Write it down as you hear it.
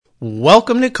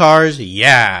Welcome to Cars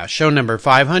Yeah, show number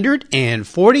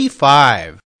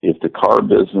 545. If the car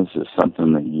business is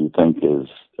something that you think is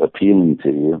appealing to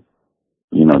you,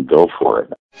 go for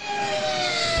it.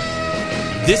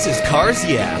 This is Cars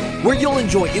Yeah, where you'll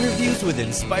enjoy interviews with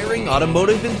inspiring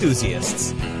automotive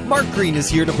enthusiasts. Mark Green is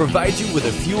here to provide you with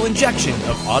a fuel injection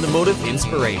of automotive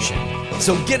inspiration.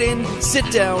 So get in, sit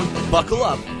down, buckle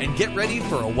up, and get ready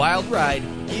for a wild ride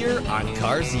here on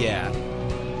Cars Yeah.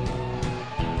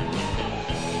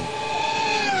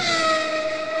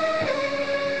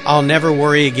 I'll never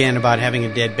worry again about having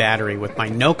a dead battery with my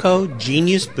NOCO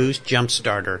Genius Boost Jump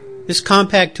Starter. This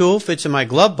compact tool fits in my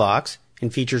glove box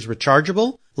and features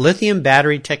rechargeable lithium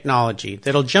battery technology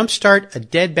that'll jumpstart a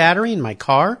dead battery in my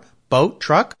car, boat,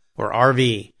 truck, or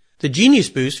RV. The Genius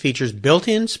Boost features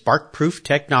built-in spark-proof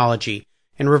technology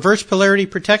and reverse polarity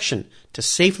protection to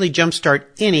safely jumpstart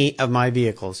any of my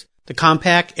vehicles. The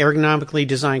compact, ergonomically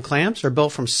designed clamps are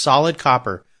built from solid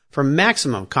copper for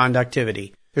maximum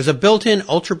conductivity. There's a built-in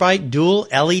ultra-bright dual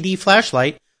LED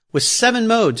flashlight with 7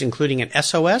 modes, including an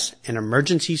SOS and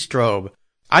emergency strobe.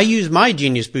 I use my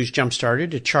Genius Boost Jump Starter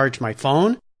to charge my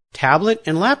phone, tablet,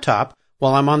 and laptop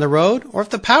while I'm on the road or if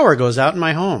the power goes out in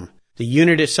my home. The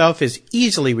unit itself is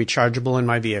easily rechargeable in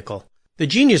my vehicle. The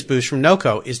Genius Boost from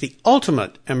NOCO is the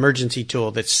ultimate emergency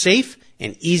tool that's safe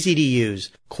and easy to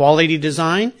use. Quality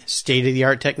design,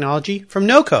 state-of-the-art technology from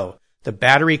NOCO, the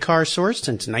battery car source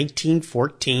since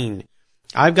 1914.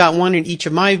 I've got one in each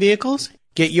of my vehicles.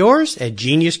 Get yours at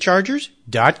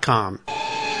geniuschargers.com.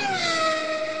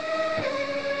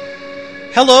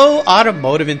 Hello,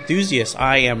 automotive enthusiasts.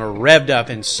 I am revved up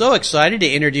and so excited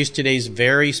to introduce today's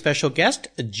very special guest,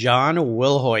 John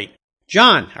Wilhoit.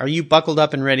 John, are you buckled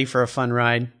up and ready for a fun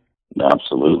ride?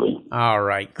 Absolutely. All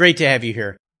right. Great to have you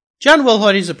here. John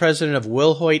Wilhoit is the president of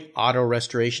Wilhoit Auto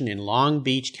Restoration in Long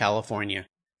Beach, California.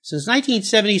 Since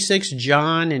 1976,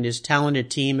 John and his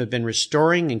talented team have been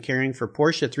restoring and caring for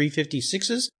Porsche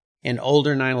 356s and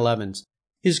older 911s.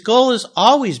 His goal has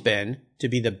always been to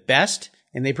be the best,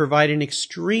 and they provide an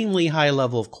extremely high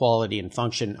level of quality and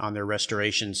function on their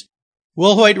restorations.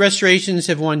 Wilhoit Restorations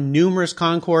have won numerous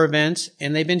Concours events,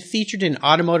 and they've been featured in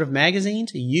automotive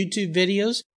magazines, YouTube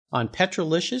videos, on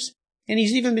Petrolicious, and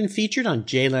he's even been featured on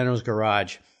Jay Leno's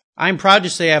Garage. I'm proud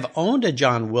to say I've owned a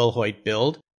John Wilhoit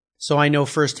build, so I know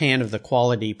firsthand of the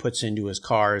quality he puts into his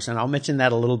cars, and I'll mention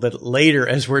that a little bit later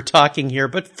as we're talking here.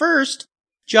 But first,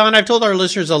 John, I've told our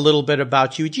listeners a little bit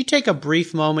about you. Would you take a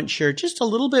brief moment, share just a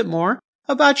little bit more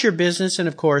about your business and,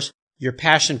 of course, your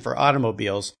passion for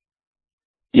automobiles?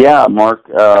 Yeah, Mark,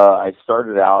 I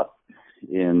started out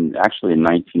in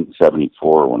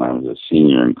 1974 when I was a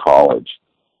senior in college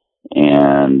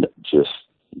and just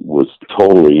was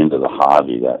totally into the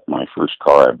hobby. That my first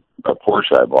car, a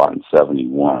Porsche I bought in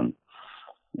 71,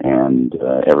 and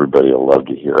everybody will love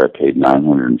to hear I paid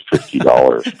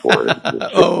 $950 for it.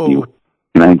 Oh.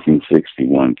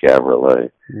 1961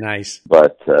 Cabriolet. Nice.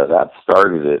 But that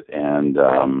started it, and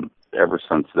ever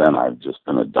since then I've just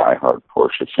been a diehard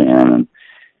Porsche fan,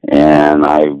 and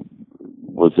I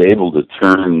was able to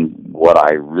turn what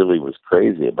I really was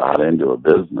crazy about into a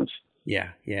business.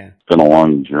 Yeah. It's been a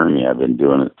long journey. I've been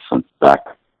doing it since my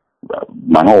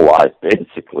whole life,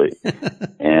 basically.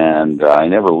 And I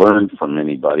never learned from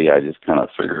anybody. I just kind of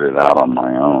figured it out on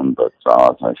my own. But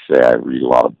as I say, I read a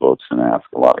lot of books and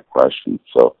ask a lot of questions.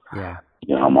 So,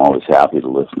 I'm always happy to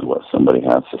listen to what somebody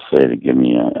has to say to give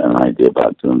me an idea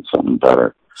about doing something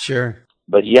better. Sure.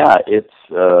 But yeah, it's,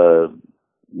 I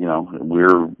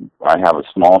have a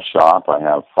small shop. I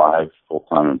have 5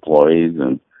 full-time employees,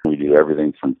 and we do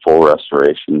everything from full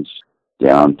restorations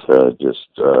down to just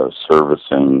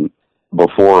servicing.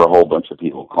 Before a whole bunch of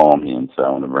people call me and say, I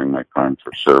want to bring my car in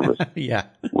for service. Yeah.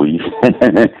 We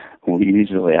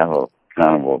usually have a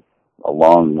kind of a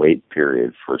long wait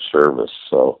period for service.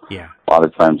 So a lot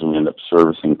of times we end up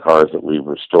servicing cars that we've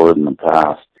restored in the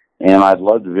past. And I'd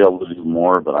love to be able to do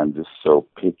more, but I'm just so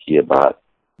picky about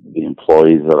the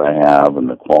employees that I have and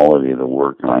the quality of the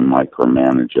work, and I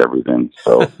micromanage everything.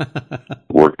 So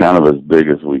we're kind of as big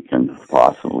as we can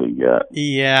possibly get.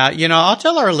 Yeah, I'll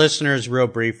tell our listeners real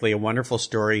briefly a wonderful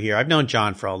story here. I've known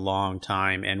John for a long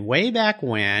time, and way back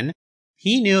when,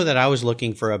 he knew that I was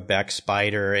looking for a Beck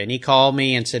Spider, and he called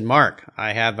me and said, Mark,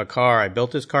 I have a car. I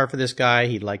built this car for this guy.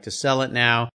 He'd like to sell it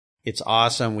now. It's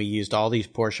awesome. We used all these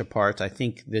Porsche parts. I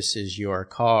think this is your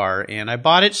car. And I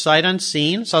bought it sight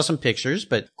unseen, saw some pictures,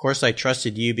 but of course I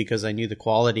trusted you because I knew the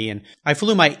quality. And I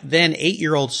flew my then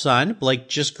 8-year-old son. Blake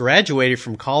just graduated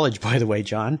from college, by the way,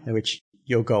 John, which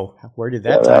you'll go, where did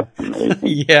that time?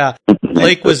 Yeah.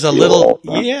 Blake was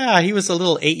he was a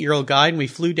little 8-year-old guy, and we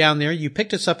flew down there. You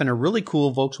picked us up in a really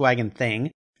cool Volkswagen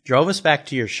thing. drove us back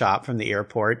to your shop from the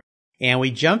airport, and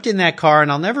we jumped in that car,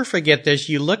 and I'll never forget this.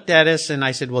 You looked at us, and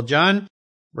I said, well, John,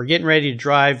 we're getting ready to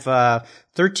drive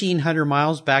 1,300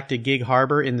 miles back to Gig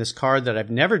Harbor in this car that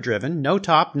I've never driven. No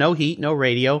top, no heat, no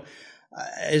radio.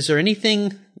 Is there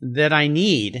anything that I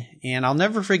need? And I'll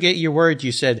never forget your words.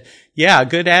 You said, yeah,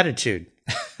 good attitude.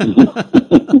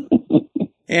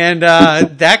 And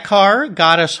that car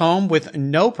got us home with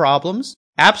no problems.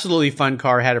 Absolutely fun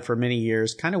car. Had it for many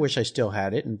years. Kind of wish I still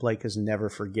had it. And Blake has never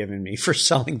forgiven me for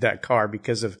selling that car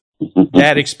because of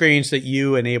that experience that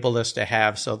you enabled us to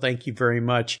have. So thank you very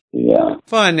much. Yeah.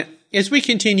 Fun. As we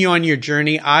continue on your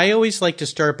journey, I always like to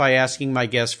start by asking my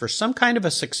guests for some kind of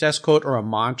a success quote or a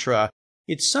mantra.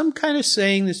 It's some kind of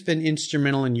saying that's been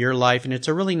instrumental in your life, and it's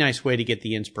a really nice way to get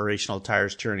the inspirational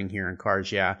tires turning here in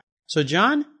Cars Yeah. So,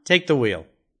 John, take the wheel.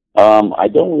 I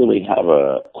don't really have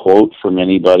a quote from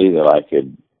anybody that I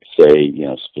could say,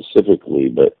 specifically,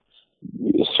 but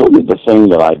sort of the thing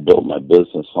that I built my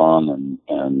business on,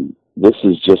 and this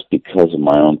is just because of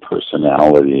my own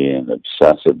personality and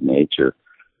obsessive nature.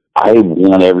 I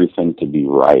want everything to be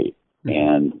right,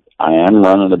 and I am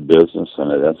running a business,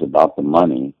 and it is about the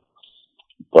money,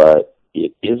 but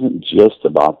it isn't just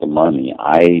about the money.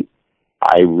 I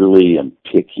really am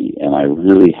picky, and I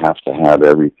really have to have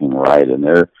everything right, and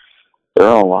there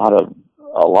are a lot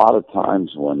of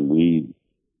times when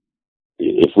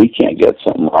if we can't get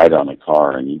something right on a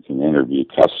car, and you can interview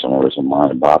customers of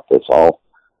mine about this, I'll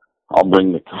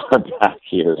bring the car back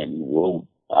here and we'll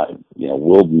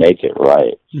make it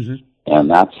right. Mm-hmm.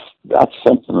 And that's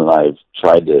something that I've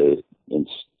tried to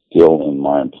instill in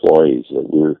my employees,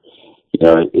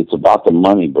 that it's about the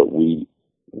money, but we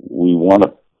want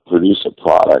to produce a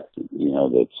product,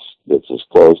 that's as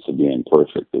close to being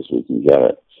perfect as we can get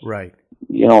it. Right.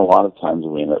 A lot of times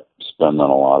we end up spending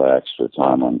a lot of extra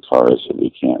time on cars that we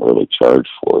can't really charge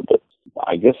for, but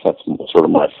I guess that's sort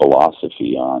of my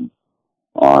philosophy on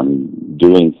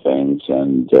doing things,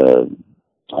 and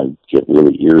I get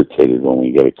really irritated when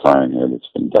we get a car in here that's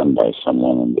been done by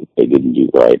someone and that they didn't do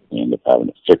right. We end up having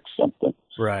to fix something.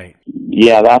 Right.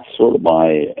 Yeah, that's sort of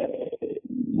my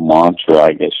mantra,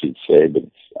 I guess you'd say, but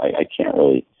I can't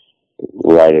really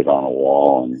write it on a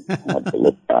wall and have to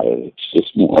look at it. It's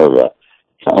just more of a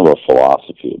kind of a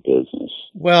philosophy of business.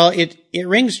 Well, it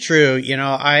rings true.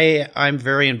 I'm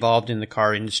very involved in the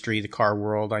car industry, the car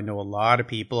world. I know a lot of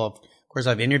people. Of course,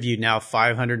 I've interviewed now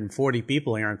 540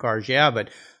 people here on Cars Yeah, but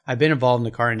I've been involved in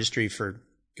the car industry for,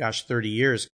 30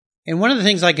 years. And one of the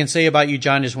things I can say about you,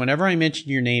 John, is whenever I mention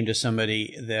your name to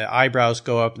somebody, the eyebrows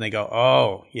go up and they go,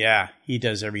 oh, yeah, he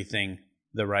does everything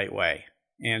the right way.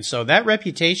 And so that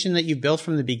reputation that you built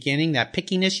from the beginning, that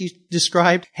pickiness you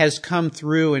described, has come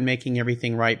through in making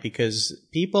everything right, because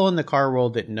people in the car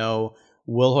world that know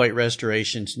Will Hoyt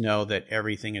Restorations know that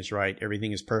everything is right,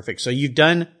 everything is perfect. So you've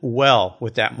done well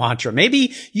with that mantra.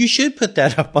 Maybe you should put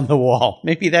that up on the wall.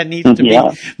 Maybe that needs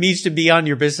to be on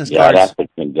your business cards. Yeah, I'd have to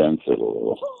condense it a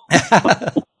little.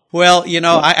 Well,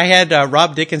 I had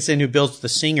Rob Dickinson, who builds the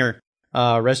Singer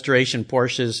restoration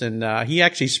Porsches, and he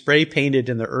actually spray painted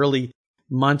in the early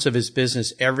months of his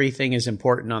business, everything is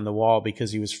important on the wall,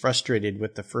 because he was frustrated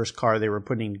with the first car they were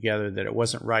putting together that it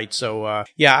wasn't right. So,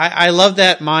 I love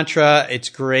that mantra. It's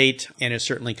great. And it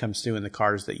certainly comes through in the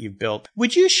cars that you've built.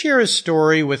 Would you share a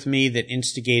story with me that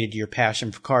instigated your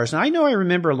passion for cars? And I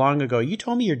remember long ago, you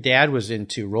told me your dad was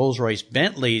into Rolls-Royce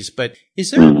Bentleys, but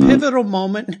is there a pivotal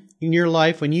moment in your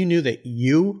life when you knew that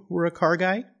you were a car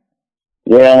guy?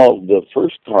 Well, the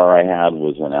first car I had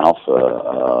was an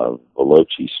Alfa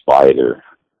Veloce Spider,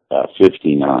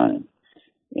 59,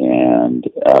 and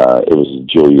it was a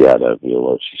Giulietta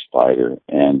Veloce Spider.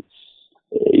 And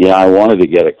I wanted to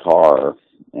get a car,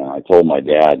 and I told my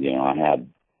dad, I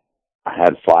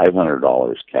had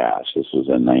 $500 cash. This was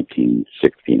in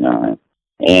 1969.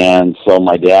 And so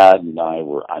my dad and I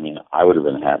I would have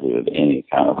been happy with any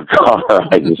kind of a car.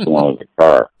 I just wanted a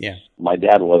car. Yeah. My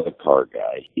dad was a car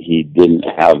guy. He didn't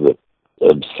have the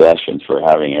obsession for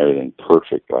having everything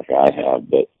perfect like I have,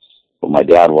 but my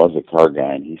dad was a car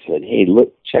guy, and he said, hey,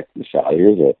 look, check this out.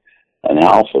 Here's an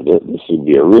Alfa. This would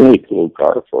be a really cool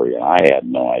car for you. And I had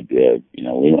no idea.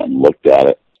 We went and looked at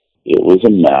it. It was a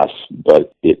mess,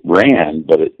 but it ran,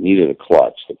 but it needed a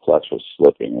clutch. The clutch was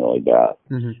slipping really bad.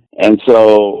 Mm-hmm. And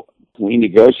so we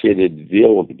negotiated a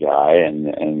deal with the guy,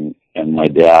 and my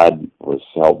dad was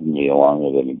helping me along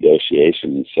with the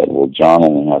negotiation. He said, well, John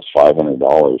only has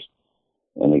 $500.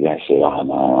 And the guy said, oh,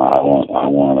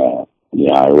 no,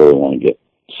 I really want to get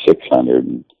 $600.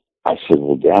 And I said,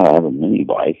 well, Dad, I have a mini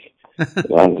bike. That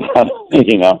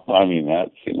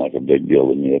seemed like a big deal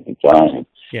to me at the time.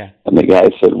 Yeah. And the guy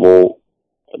said, well,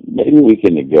 maybe we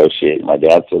can negotiate. My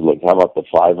dad said, look, how about the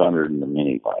 500 and the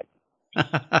mini bike?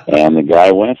 And the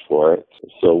guy went for it.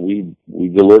 So we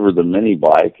delivered the mini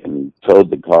bike and towed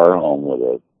the car home with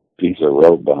a piece of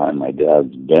rope behind my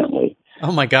dad's Bentley.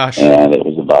 Oh my gosh. And it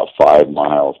was about 5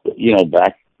 miles. But, you know,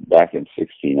 back in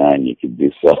 69, you could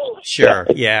do so. Sure.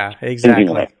 Yeah, exactly.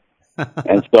 Anyway,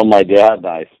 and so my dad and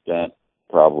I spent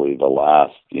probably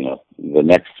the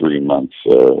next 3 months,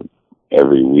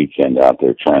 every weekend out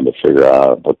there trying to figure out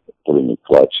how to put a new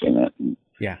clutch in it.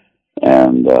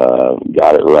 And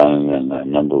got it running, and I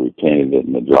remember we painted it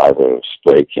in the driveway with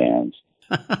spray cans.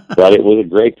 But it was a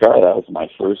great car. That was my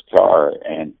first car,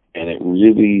 and it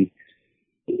really,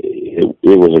 it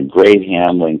was a great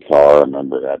handling car. I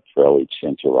remember it had Pirelli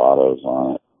Cinturatos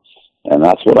on it, and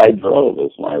that's what I drove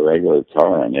as my regular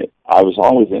car. And I was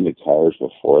always into cars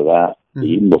before that. Mm-hmm.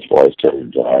 Even before I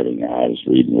started driving, I was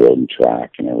reading Road and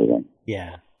Track and everything.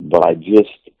 Yeah. But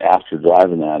after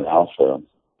driving that Alfa,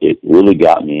 it really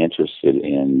got me interested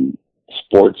in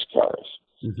sports cars.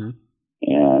 Mm-hmm.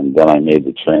 And then I made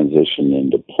the transition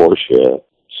into Porsche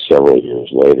several years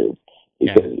later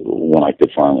because when I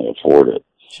could finally afford it.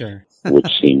 Sure. Which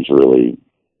seems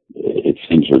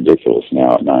ridiculous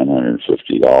now at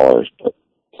 $950, but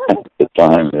at the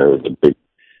time there was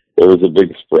a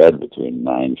big spread between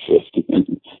 $950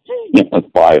 and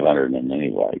 $500 in a mini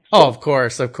bike. So. Oh, of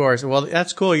course. Well,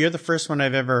 that's cool. You're the first one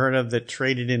I've ever heard of that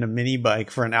traded in a mini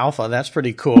bike for an Alfa. That's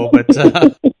pretty cool. But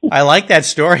I like that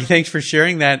story. Thanks for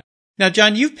sharing that. Now,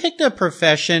 John, you've picked a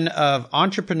profession of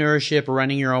entrepreneurship,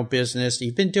 running your own business.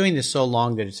 You've been doing this so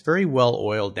long that it's very well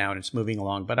oiled down. It's moving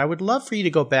along. But I would love for you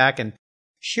to go back and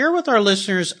share with our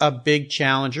listeners a big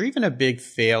challenge or even a big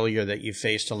failure that you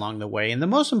faced along the way. And the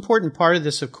most important part of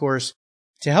this, of course,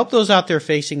 to help those out there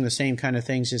facing the same kind of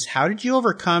things is how did you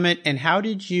overcome it and how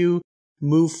did you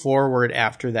move forward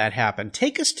after that happened?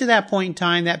 Take us to that point in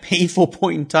time, that painful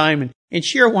point in time, and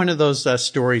share one of those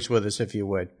stories with us, if you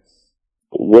would.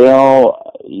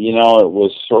 Well, it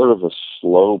was sort of a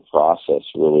slow process,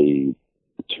 really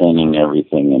turning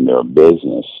everything into a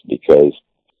business, because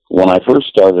when I first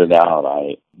started out,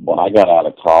 when I got out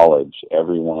of college,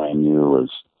 everyone I knew was,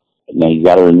 now you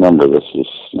got to remember this is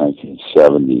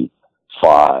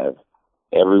 1975.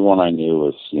 Everyone I knew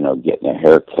was, getting a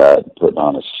haircut, putting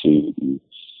on a suit, and,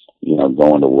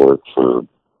 going to work for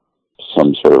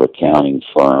some sort of accounting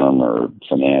firm or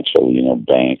financial,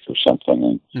 bank or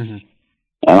something.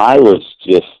 And I was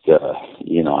just, I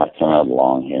kind of had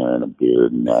long hair and a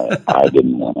beard, and I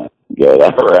didn't want to go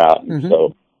that route. And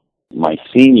so my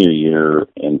senior year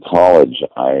in college,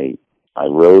 I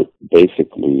wrote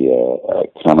basically a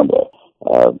kind of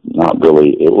not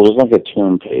really, it was like a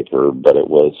term paper, but it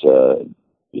was,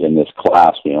 in this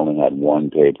class, we only had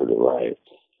one paper to write.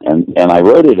 And I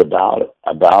wrote it about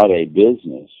a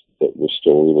business that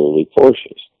restored early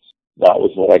Porsches. That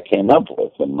was what I came up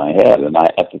with in my head. And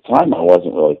at the time, I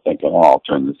wasn't really thinking, I'll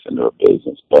turn this into a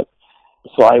business. But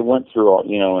so I went through all,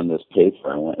 in this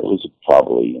paper, and it was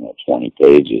probably, 20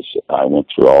 pages. I went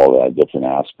through all the different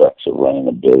aspects of running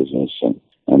a business and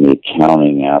the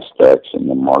accounting aspects and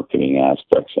the marketing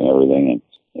aspects and everything.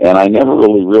 And I never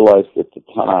really realized at the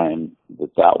time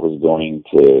that was going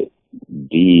to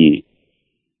be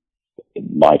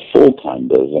my full-time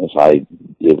business.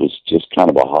 It was just kind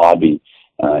of a hobby.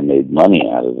 And I made money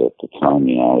out of it at the time.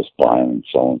 I was buying and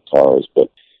selling cars.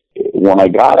 But when I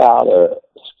got out of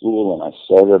school and I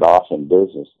started off in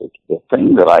business, the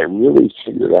thing that I really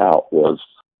figured out was,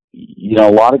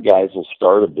 a lot of guys will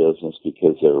start a business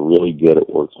because they're really good at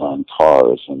working on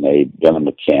cars and they've been a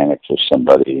mechanic for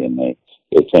somebody and they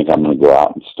think I'm going to go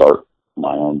out and start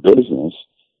my own business.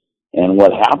 And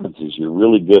what happens is you're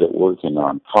really good at working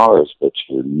on cars, but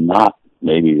you're not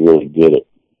maybe really good at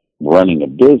running a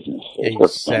business.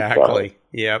 Exactly.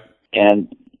 Yep.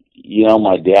 And,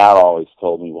 my dad always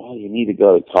told me, well, you need to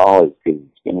go to college because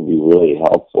it's going to be really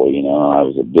helpful. I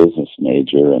was a business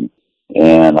major and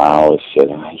I always said,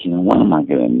 when am I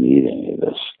going to need any of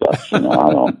this stuff?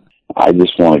 I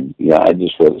just want to, I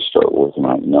just rather start working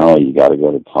on it. No, you got to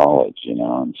go to college,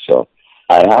 and so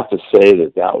I have to say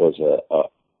that was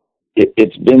it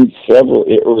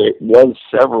was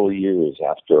several years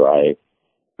after I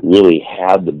really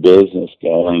had the business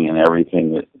going and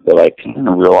everything that I kind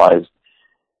of realized,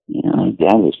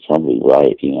 Dad was probably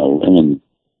right. Learning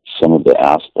some of the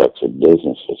aspects of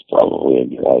business was probably a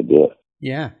good idea.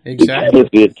 Yeah, exactly.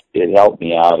 It helped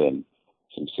me out in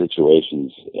some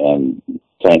situations, and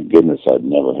thank goodness I've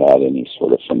never had any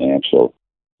sort of financial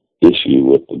issue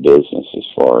with the business as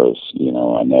far as,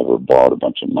 I never borrowed a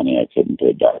bunch of money I couldn't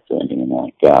pay back or anything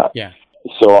like that. Yeah.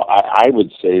 So I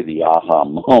would say the aha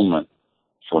moment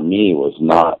for me was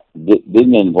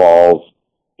didn't involve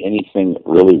anything that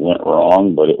really went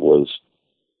wrong, but it was,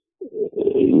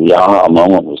 the aha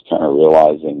moment was kind of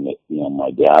realizing that,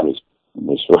 my dad was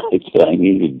right, that I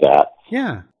needed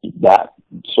that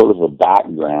sort of a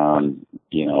background,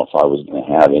 if I was going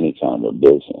to have any kind of a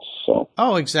business. So.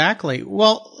 Oh, exactly.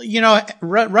 Well,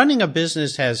 running a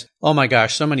business has, oh my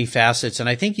gosh, so many facets. And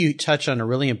I think you touched on a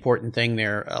really important thing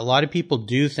there. A lot of people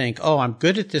do think, oh, I'm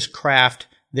good at this craft,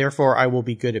 therefore I will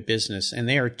be good at business. And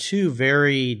they are two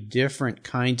very different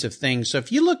kinds of things. So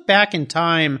if you look back in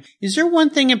time, is there one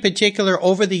thing in particular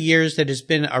over the years that has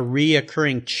been a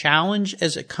reoccurring challenge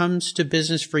as it comes to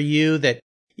business for you that,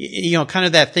 kind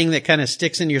of that thing that kind of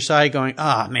sticks in your side going,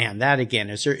 man, that again.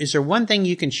 Is there one thing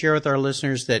you can share with our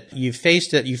listeners that you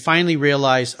faced that you finally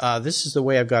realize, this is the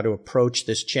way I've got to approach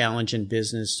this challenge in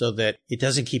business so that it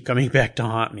doesn't keep coming back to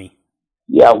haunt me?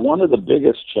 Yeah, one of the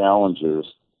biggest challenges,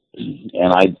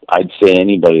 and I'd say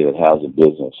anybody that has a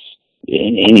business,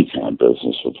 any kind of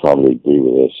business would probably agree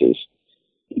with this, is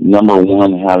number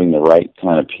one, having the right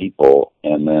kind of people,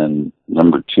 and then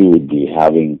number two would be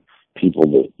having people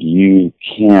that you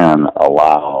can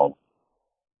allow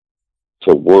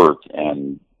to work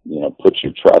and, put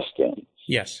your trust in.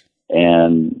 Yes.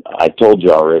 And I told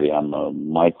you already, I'm a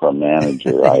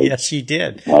micromanager. Yes, you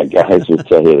did. My guys would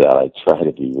tell you that. I try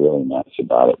to be really nice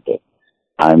about it, but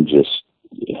I'm just,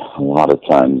 a lot of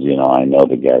times, I know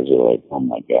the guys are like, oh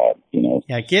my God,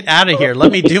 Yeah, get out of here.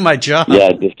 Let me do my job.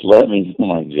 Yeah, just let me do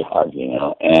my job,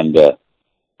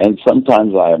 and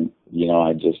sometimes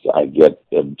I get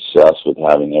obsessed with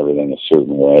having everything a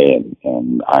certain way,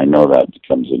 and I know that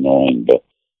becomes annoying. But,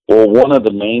 one of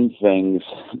the main things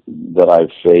that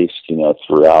I've faced,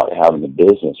 throughout having a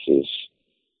business is,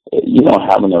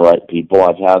 having the right people.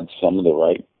 I've had some of the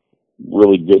right,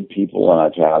 really good people, and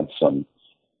I've had some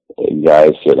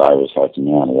guys that I was like,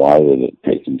 man, why did it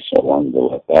take him so long to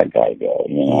let that guy go,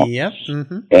 Yep.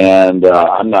 Mm-hmm. And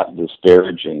I'm not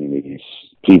disparaging these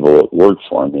people that work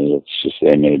for me. It's just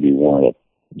they maybe weren't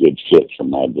a good fit for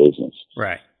my business.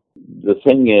 Right. The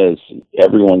thing is,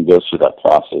 everyone goes through that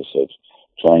process of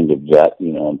trying to vet,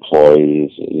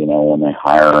 employees. When they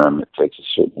hire them, it takes a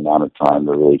certain amount of time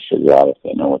to really figure out if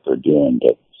they know what they're doing.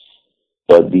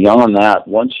 But beyond that,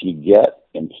 once you get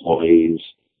employees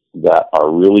that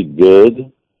are really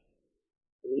good,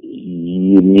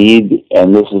 you need,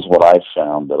 and this is what I've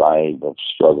found that I have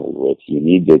struggled with, you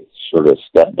need to sort of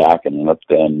step back and let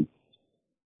them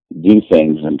do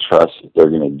things and trust that they're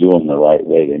going to do them the right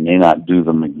way. They may not do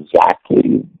them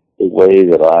exactly the way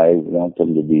that I want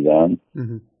them to be done,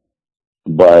 mm-hmm.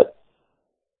 but,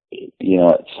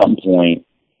 at some point,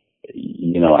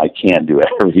 I can't do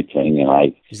everything, and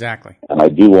I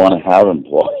do want to have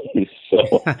employees.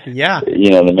 So, yeah,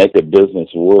 to make a business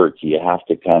work, you have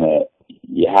to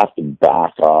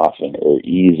back off or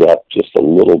ease up just a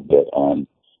little bit on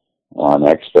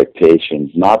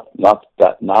expectations. Not in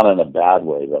a bad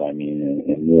way, but I mean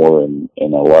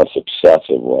in a less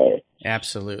obsessive way.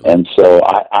 Absolutely. And so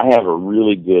I have a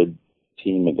really good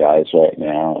team of guys right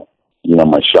now.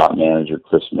 My shop manager,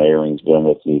 Chris Mayering's been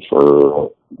with me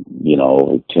for,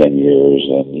 over 10 years,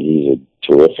 and he's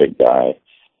a terrific guy.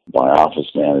 My office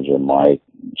manager, Mike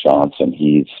Johnson,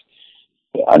 he's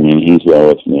been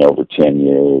with me over 10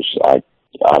 years. I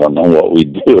don't know what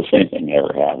we'd do if anything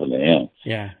ever happened to him.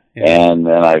 Yeah. And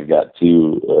then I've got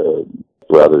two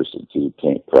brothers that do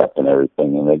paint prep and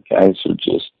everything, and the guys are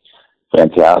just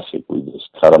fantastic. We just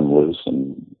cut them loose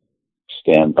and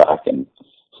stand back and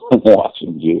watch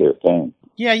them do their thing.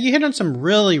 Yeah, you hit on some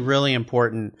really, really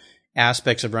important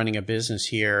aspects of running a business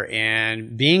here.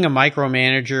 And being a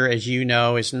micromanager, as you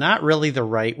know, is not really the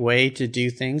right way to do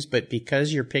things, but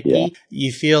because you're picky,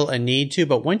 you feel a need to.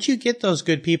 But once you get those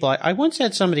good people, I once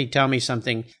had somebody tell me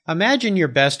something. Imagine your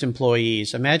best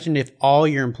employees. Imagine if all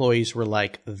your employees were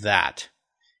like that.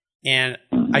 And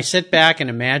I sat back and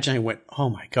imagined, I went, oh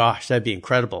my gosh, that'd be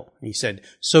incredible. And he said,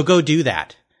 so go do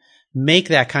that. Make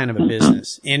that kind of a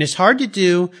business. And it's hard to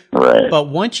do, but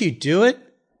once you do it,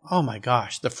 oh my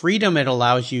gosh, the freedom it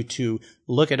allows you to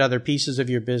look at other pieces of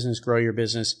your business, grow your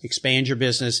business, expand your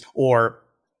business, or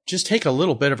just take a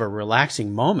little bit of a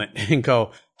relaxing moment and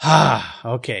go,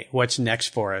 okay, what's next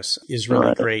for us is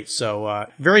really great. So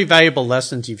very valuable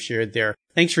lessons you've shared there.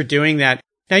 Thanks for doing that.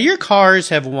 Now, your cars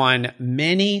have won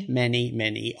many, many,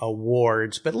 many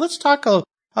awards, but let's talk a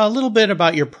little bit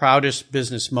about your proudest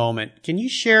business moment. Can you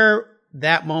share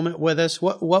that moment with us?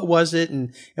 What was it,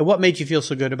 and what made you feel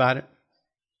so good about it?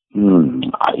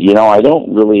 I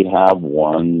don't really have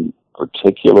one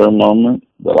particular moment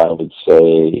that I would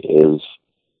say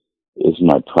is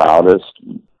my proudest.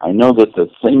 I know that the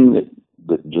thing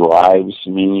that drives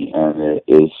me, and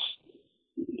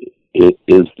it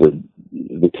is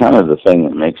the kind of the thing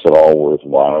that makes it all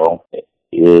worthwhile,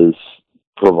 is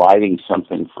providing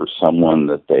something for someone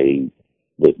that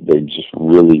they're just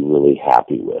really, really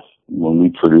happy with. When we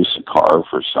produce a car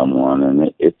for someone,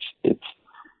 and it's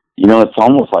you know, it's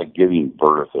almost like giving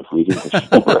birth if we do this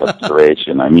full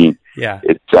restoration. I mean,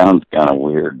 it sounds kind of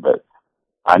weird, but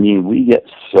I mean, we get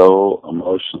so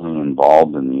emotionally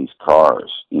involved in these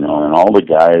cars, you know, and all the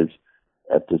guys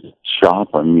at the shop,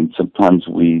 I mean, sometimes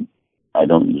I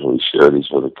don't usually share these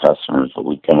with the customers, but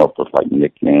we come up with like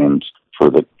nicknames for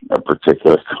a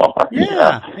particular car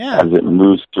as it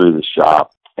moves through the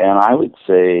shop. And I would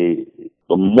say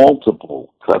the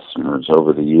multiple customers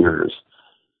over the years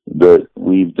that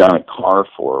we've done a car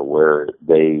for, where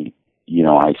they, you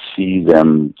know, I see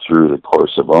them through the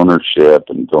course of ownership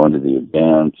and going to the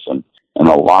events, and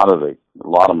a lot of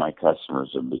my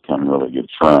customers have become really good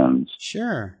friends.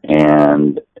 Sure.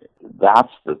 And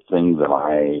that's the thing that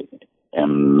I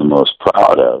am the most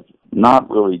proud of. Not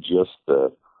really just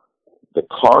the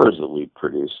cars that we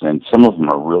produce, and some of them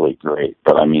are really great,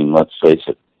 but I mean, let's face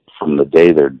it, from the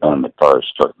day they're done, the cars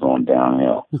start going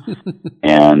downhill.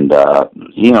 And,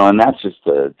 you know, and that's just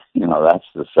that's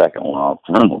the second one off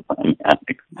thermal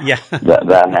dynamics. Yeah.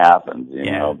 that happens,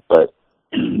 you know, but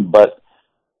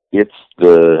it's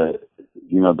the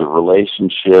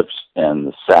relationships and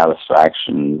the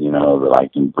satisfaction, you know, that I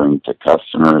can bring to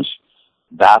customers.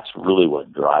 That's really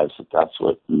what drives it. That's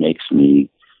what makes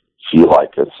me feel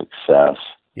like a success.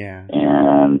 Yeah.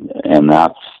 And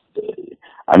that's,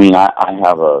 I mean, I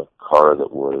have a car that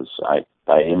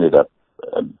I ended up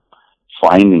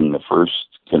finding the first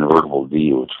convertible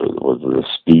D, which was the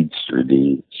Speedster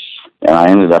D, and I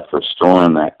ended up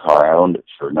restoring that car. I owned it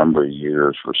for a number of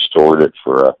years, restored it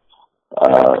for a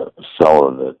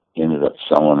fellow that ended up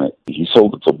selling it. He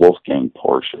sold it to Wolfgang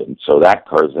Porsche, and so that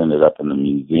car's ended up in the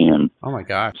museum. Oh my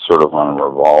gosh! Sort of on a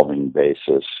revolving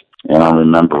basis. And I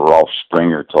remember Rolf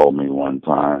Springer told me one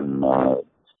time,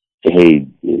 hey,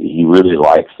 he really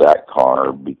likes that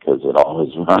car because it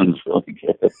always runs really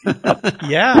good. You know?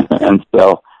 Yeah. And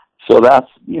so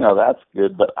that's, you know, that's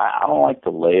good, but I don't like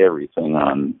to lay everything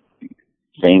on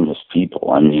famous people.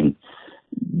 I mean,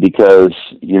 because,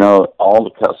 you know, all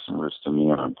the customers to me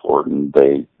are important.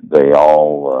 They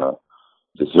all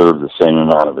deserve the same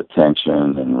amount of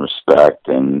attention and respect,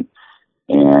 and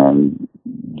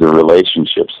the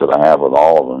relationships that I have with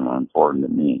all of them are important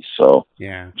to me. So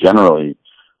generally,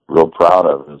 real proud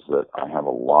of is that I have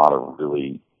a lot of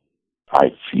really,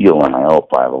 I feel and I hope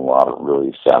I have a lot of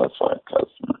really satisfied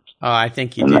customers. Oh, I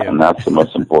think you do. And that's the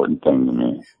most important thing to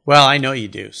me. Well, I know you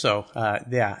do. So,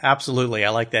 yeah, absolutely.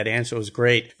 I like that answer. It was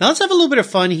great. Now let's have a little bit of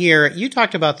fun here. You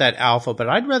talked about that Alfa, but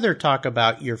I'd rather talk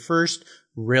about your first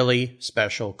really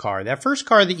special car. That first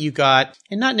car that you got,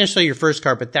 and not necessarily your first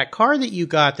car, but that car that you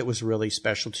got that was really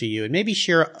special to you, and maybe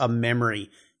share a memory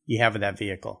you have of that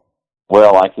vehicle.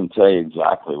 Well, I can tell you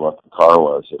exactly what the car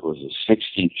was. It was a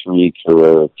 63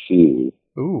 Carrera 2.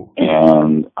 Ooh.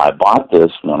 And I bought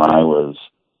this when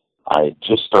I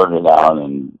just started out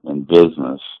in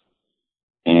business.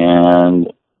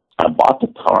 And I bought the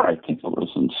car, I think it was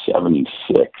in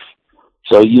 76.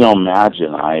 So, you know,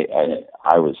 imagine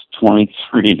I was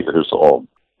 23 years old,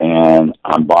 and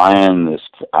I'm buying this.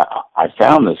 I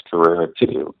found this Carrera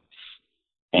 2,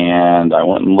 and I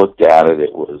went and looked at it.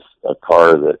 It was a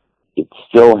car that it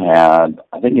still had,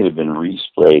 I think it had been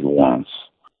resprayed once.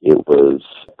 It was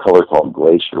a color called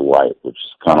Glacier White, which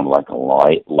is kind of like a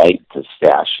light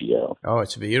pistachio. Oh,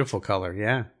 it's a beautiful color,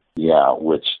 yeah. Yeah,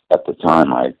 which at the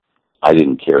time I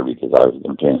didn't care because I was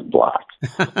going to paint it black.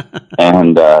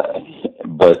 And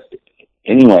but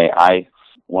anyway,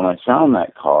 when I found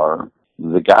that car,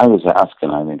 the guy was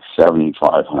asking, I think,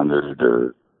 $7,500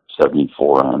 or $7,400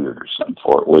 or something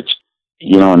for it, which,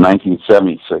 you know, in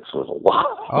 1976 was a lot.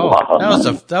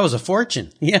 That was a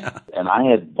fortune. Yeah. And I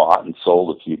had bought and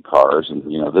sold a few cars,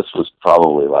 and, you know, this was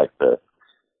probably like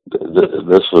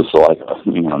this was like,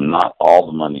 you know, not all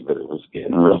the money, but it was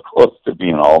getting real close to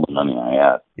being all the money I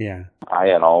had. Yeah. I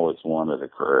had always wanted a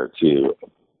Carrera 2.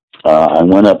 I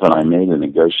went up and I made a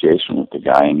negotiation with the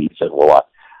guy, and he said, well,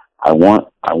 I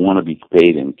want to be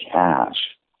paid in cash.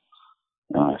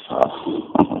 And I thought,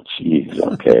 oh, geez,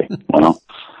 okay. Well,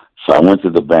 so I went to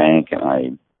the bank, and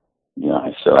I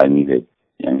said I need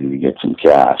to get some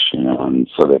cash, you know, and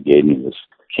so they gave me this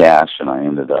cash, and I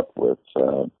ended up with,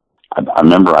 I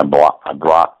remember I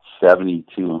brought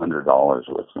 $7,200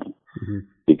 with me, mm-hmm.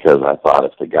 because I thought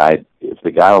if the guy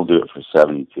will do it for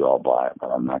 72, I'll buy it, but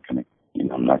I'm not going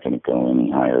to go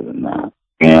any higher than that.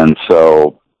 And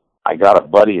so I got a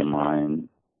buddy of mine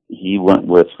he went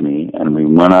with me, and we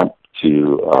went up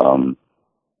to,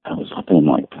 I was up in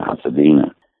like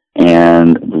Pasadena,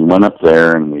 and we went up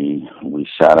there and we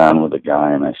sat down with a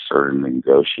guy and I started to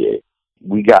negotiate.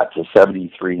 We got to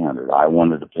 $7,300. I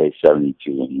wanted to pay $72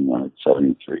 and he wanted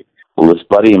 $73. Well, this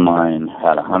buddy of mine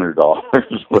had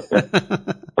 $100 with him.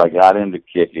 I got him to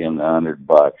kick in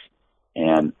 $100,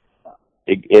 and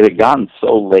it had gotten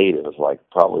so late. It was like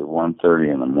probably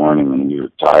 1:30 in the morning, and we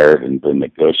were tired and been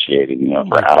negotiating,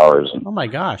 for hours. And, oh my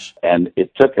gosh! And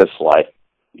it took us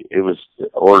it was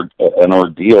an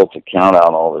ordeal to count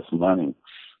out all this money,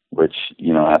 which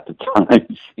at the time,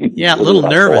 a little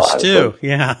nervous too.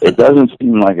 Yeah, it doesn't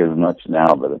seem like as much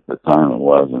now, but at the time it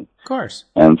wasn't. Of course.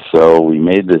 And so we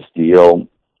made this deal,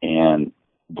 and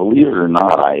believe it or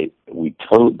not, we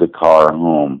towed the car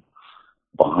home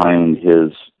behind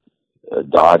his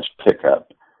Dodge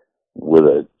pickup with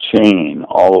a chain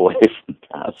all the way from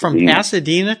Pasadena. From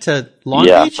Pasadena to Long Beach?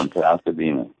 Yeah, from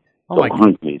Pasadena to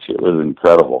Long Beach. It was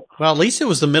incredible. Well, at least it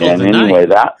was the middle of the night. And anyway,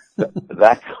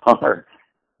 that car,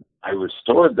 I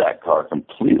restored that car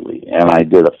completely, and I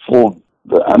did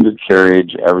the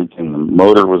undercarriage, everything. The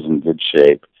motor was in good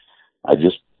shape. I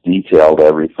just detailed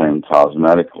everything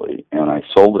cosmetically, and I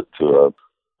sold it to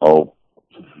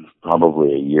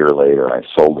probably a year later, I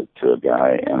sold it to a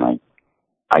guy, and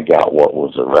I got what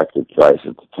was a record price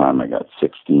at the time. I got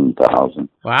 $16,000.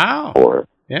 Wow. For it.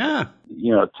 Yeah.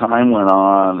 Time went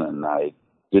on, and I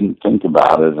didn't think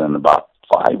about it, and about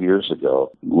 5 years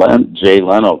ago, Jay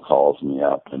Leno calls me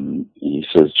up, and he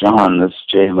says, "John, this is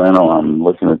Jay Leno. I'm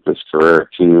looking at this Carrera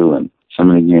 2, and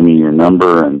somebody gave me your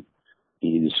number," and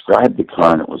he described the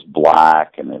car, and it was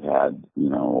black, and it had,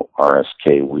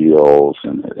 RSK wheels,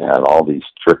 and it had all these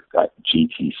trick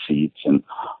GT seats and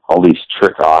all these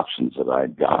trick options that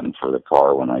I'd gotten for the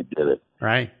car when I did it.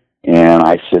 Right. And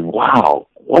I said, "Wow,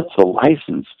 what's the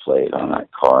license plate on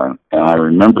that car?" And I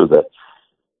remember that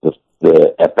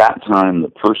at that time, the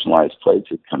personalized plates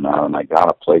had come out, and I got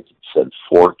a plate that said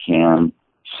 4Cam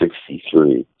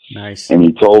 63. Nice. And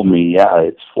he told me,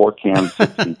 it's 4Cam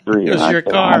 63. It was and your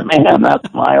said, car. "Oh, man,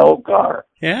 that's my old car."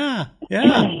 Yeah.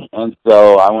 And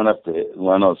so I went up to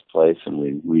Leno's place,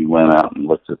 and we went out and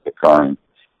looked at the car, and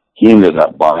he ended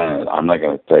up buying it. I'm not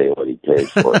going to tell you what he paid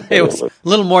for it. It was a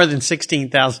little more than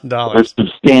 $16,000.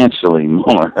 Substantially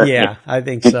more. Yeah, I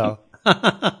think so.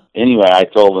 Anyway, I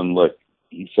told him, look,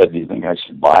 he said, "Do you think I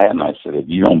should buy it?" And I said, "If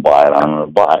you don't buy it, I'm going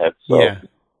to buy it. So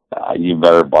you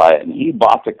better buy it." And he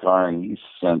bought the car, and he's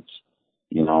since,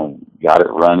 got it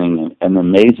running. And the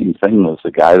amazing thing was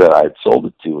the guy that I'd sold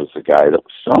it to was the guy that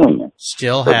was selling it.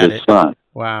 Still had it. His son.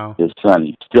 Wow. His son.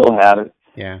 He still had it.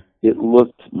 Yeah. It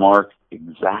looked, Mark,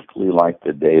 exactly like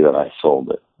the day that I sold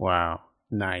it. Wow.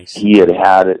 Nice. He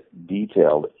had it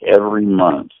detailed every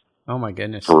month. Oh, my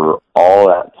goodness. For all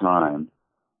that time.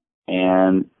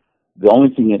 And the only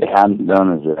thing it hadn't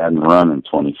done is it hadn't run in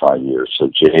 25 years. So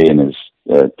Jay and his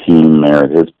team there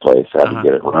at his place had to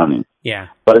get it running. Yeah.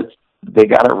 But they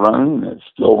got it running, and it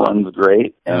still runs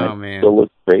great, and it still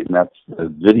looks great. And that's the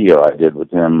video I did with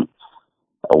him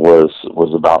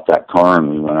was about that car, and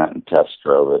we went out and test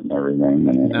drove it and everything.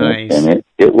 And nice. And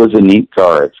it was a neat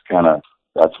car. It's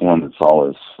that's one that's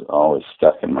always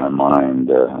stuck in my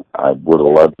mind. I would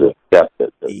have loved to have kept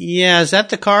it. Yeah, is that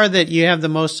the car that you have the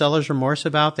most seller's remorse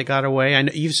about that got away? I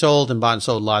know you've sold and bought and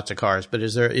sold lots of cars, but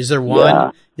is there one?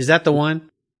 Yeah. Is that the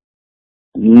one?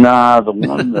 Nah, the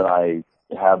one that I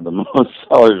have the most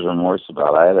seller's remorse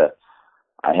about.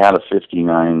 I had a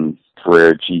 '59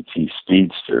 Carrera GT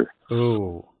Speedster.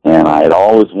 Ooh. And I had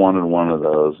always wanted one of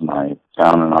those, and I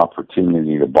found an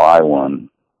opportunity to buy one.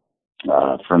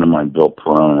 A friend of mine, Bill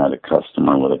Perone, had a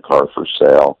customer with a car for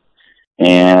sale.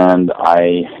 And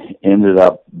I ended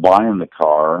up buying the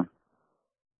car,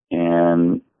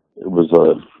 and it was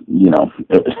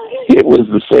it was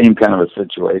the same kind of a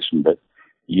situation, but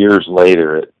years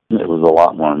later, it was a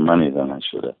lot more money than I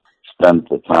should have spent at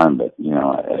the time. But,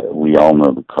 we all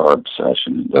know the car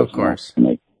obsession. It doesn't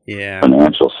make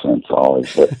financial sense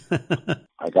always. But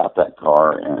I got that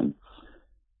car, and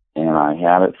I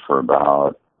had it for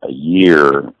about a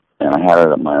year, and I had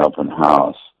it at my open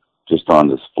house just on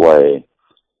display.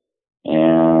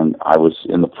 And I was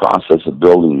in the process of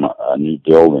building a new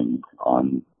building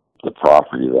on the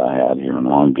property that I had here in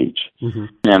Long Beach. Mm-hmm.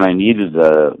 And I needed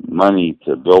the money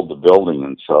to build the building,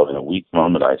 and so in a weak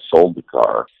moment I sold the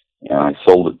car, and I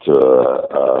sold it to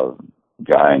a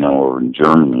guy I know over in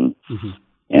Germany. Mm-hmm.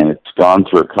 And it's gone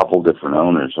through a couple different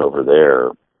owners over there,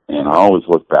 and I always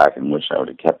look back and wish I would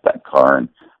have kept that car. And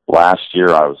last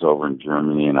year I was over in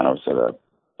Germany, and I was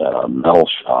at a metal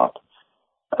shop,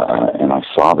 and I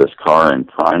saw this car in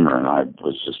primer, and I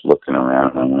was just looking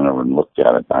around, and I went over and looked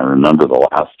at it. I remember the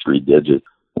last 3 digits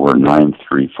were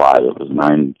 935. It was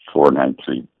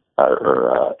 9493,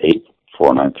 or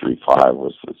 84935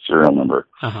 was the serial number.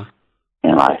 Uh-huh.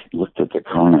 And I looked at the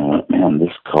car, and I went, man,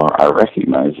 this car, I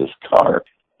recognize this car.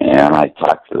 And I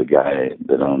talked to the guy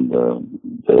that owned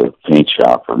the paint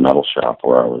shop or metal shop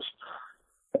where I was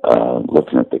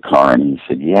looking at the car, and he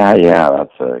said, yeah,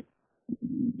 that's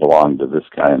belonged to this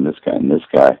guy and this guy and this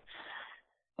guy.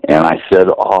 And I said,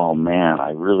 oh man,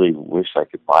 I really wish I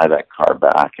could buy that car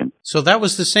back. And so that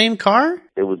was the same car?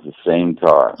 It was the same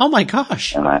car. Oh my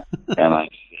gosh. And I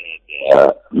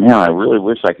said, man, I really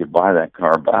wish I could buy that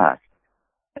car back.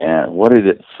 And what did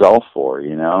it sell for,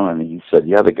 you know? And he said,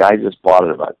 yeah, the guy just bought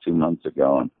it about 2 months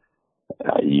ago, and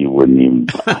you wouldn't even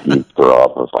you'd throw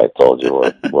up if I told you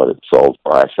what it sold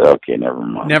for. I said, okay, never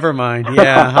mind. Never mind.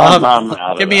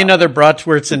 Yeah, give me another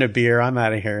bratwurst and a beer. I'm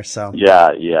out of here. So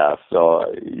yeah.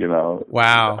 So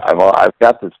wow. I've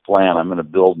got this plan. I'm going to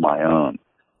build my own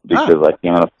because I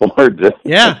can't afford to.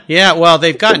 Yeah. Well,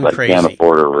 they've gotten crazy. I can't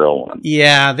afford a real one.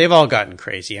 Yeah, they've all gotten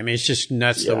crazy. I mean, it's just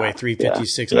nuts the way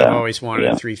 356. I've always wanted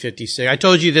a 356. I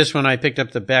told you this when I picked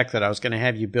up the Beck that I was going to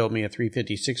have you build me a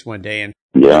 356 one day, and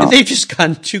they've just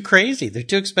gotten too crazy. They're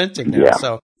too expensive now. Yeah.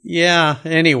 So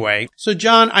anyway. So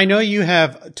John, I know you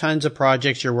have tons of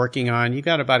projects you're working on. You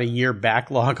got about a year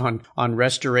backlog on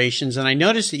restorations, and I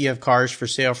noticed that you have cars for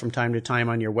sale from time to time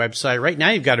on your website. Right now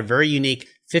you've got a very unique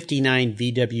 59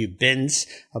 VW Benz,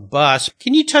 a bus.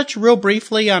 Can you touch real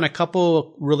briefly on a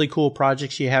couple really cool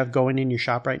projects you have going in your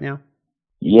shop right now?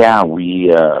 Yeah,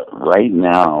 we right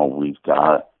now we've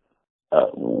got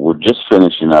we're just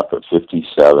finishing up a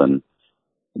 57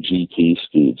 GT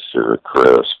Speedster,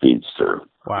 Carrera Speedster.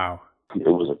 Wow. It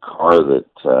was a car that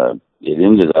it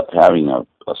ended up having a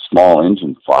small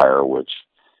engine fire, which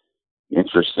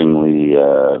interestingly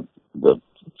the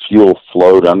fuel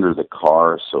flowed under the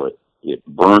car, so it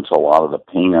burnt a lot of the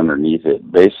paint underneath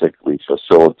it, basically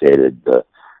facilitated the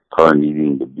car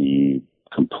needing to be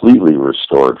completely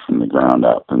restored from the ground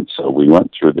up. And so we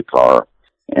went through the car,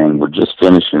 and we're just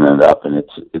finishing it up, and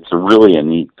it's a really a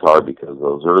neat car because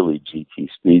those early GT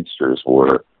Speedsters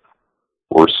were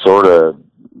sort of,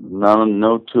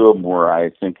 no two of them were,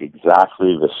 I think,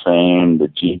 exactly the same. The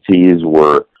GTs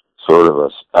were sort of a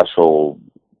special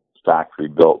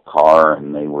factory-built car,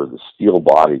 and they were the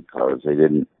steel-bodied cars. They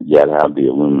didn't yet have the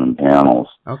aluminum panels.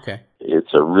 Okay.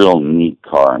 It's a real neat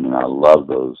car. I mean, I love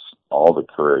those. All the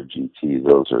Carrera GTs,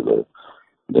 those are the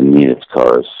neatest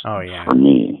cars for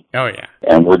me. Oh, yeah.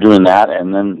 And we're doing that,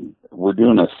 and then we're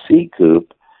doing a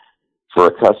C-Coupe for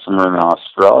a customer in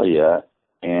Australia,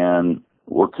 and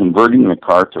we're converting the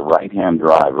car to right-hand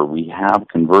drive, or we have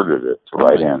converted it to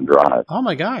right-hand drive. Oh,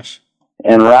 my gosh.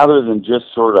 And rather than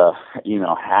just sort of,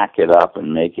 hack it up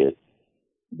and make it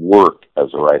work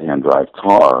as a right-hand drive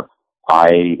car,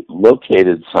 I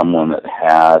located someone that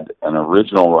had an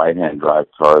original right-hand drive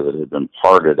car that had been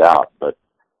parted out, but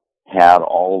had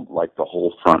all, like, the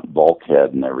whole front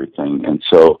bulkhead and everything. And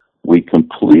so we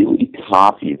completely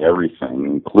copied everything,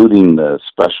 including the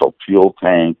special fuel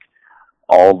tank,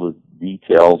 all the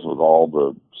details with all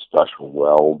the special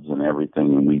welds and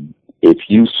everything. And if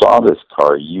you saw this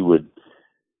car, you would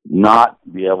not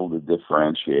be able to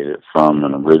differentiate it from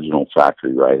an original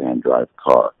factory right-hand drive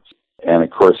car. And of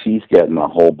course, he's getting a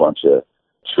whole bunch of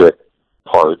trick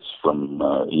parts from,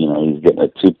 he's getting a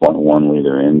 2.1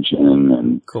 liter engine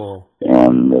and cool,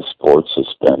 and the sports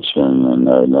suspension and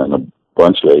a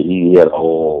bunch of, he had a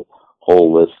whole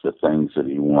list of things that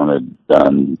he wanted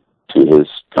done to his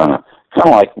kind of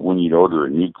like when you'd order a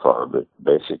new car, but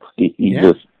basically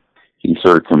he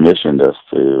sort of commissioned us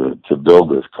to build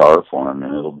this car for him,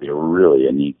 and it'll be really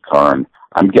a neat car. And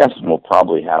I'm guessing we'll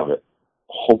probably have it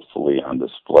hopefully on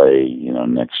display,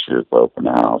 next year at the open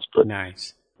house. But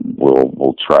nice.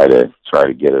 We'll try to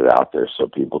get it out there so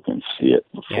people can see it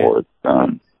before it's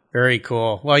done. Very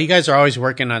cool. Well, you guys are always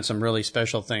working on some really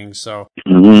special things, so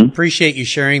appreciate you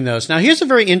sharing those. Now, here's a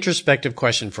very introspective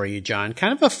question for you, John.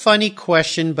 Kind of a funny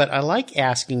question, but I like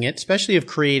asking it, especially of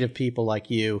creative people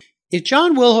like you. If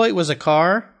John Wilhoit was a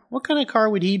car, what kind of car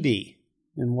would he be,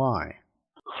 and why?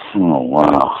 Oh,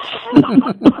 wow.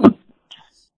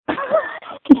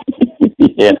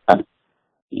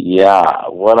 Yeah,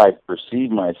 what I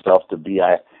perceive myself to be,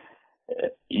 I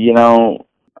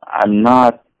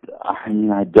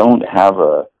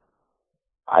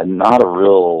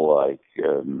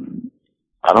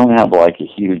don't have like a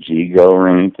huge ego or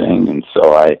anything, and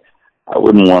so I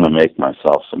wouldn't want to make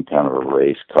myself some kind of a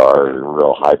race car or a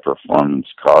real high performance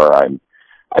car.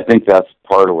 I think that's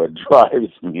part of what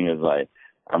drives me is I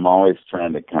I'm always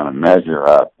trying to kind of measure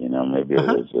up, maybe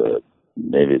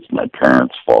maybe it's my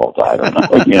parents' fault, I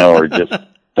don't know, or just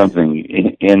something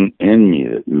in me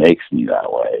that makes me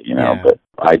that way, but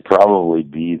I'd probably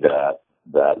be that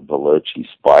Veloci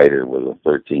Spider with a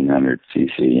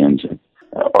 1300cc engine.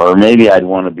 Or maybe I'd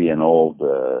want to be an old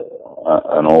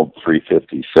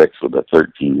 356 with a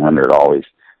 1300, always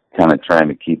kind of trying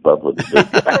to keep up with the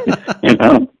big guys,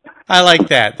 I like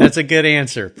that. That's a good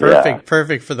answer.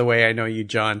 Perfect for the way I know you,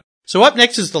 John. So up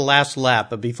next is the last lap,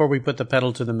 but before we put the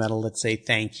pedal to the metal, let's say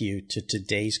thank you to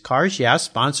today's Cars Yeah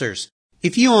sponsors.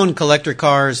 If you own collector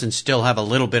cars and still have a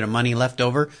little bit of money left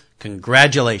over,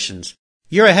 congratulations.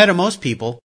 You're ahead of most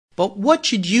people, but what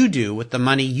should you do with the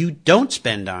money you don't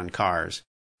spend on cars?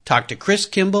 Talk to Chris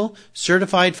Kimball,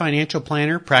 certified financial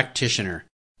planner practitioner.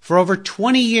 For over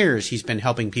 20 years, he's been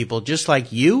helping people just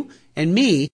like you and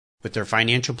me with their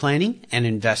financial planning and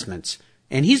investments.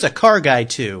 And he's a car guy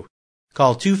too.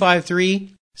 Call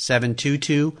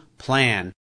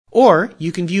 253-722-PLAN. Or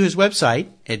you can view his website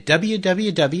at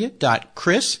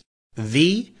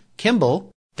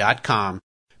www.chrisvkimball.com.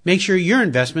 Make sure your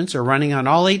investments are running on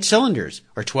all 8 cylinders,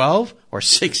 or 12, or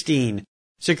 16.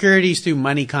 Securities through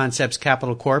Money Concepts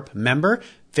Capital Corp. Member,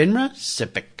 FINRA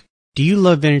SIPC. Do you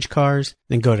love vintage cars?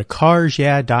 Then go to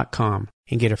carsyeah.com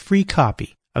and get a free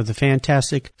copy of the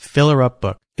fantastic Filler Up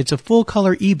book. It's a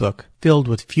full-color ebook filled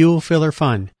with fuel filler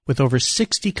fun, with over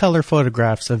 60 color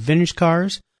photographs of vintage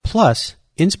cars, plus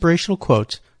inspirational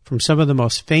quotes from some of the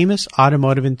most famous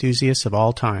automotive enthusiasts of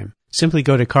all time. Simply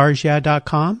go to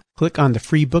carsyeah.com, click on the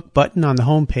free book button on the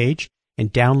homepage,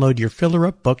 and download your Filler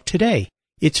Up book today.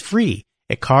 It's free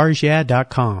at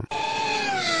carsyeah.com.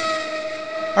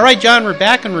 All right, John, we're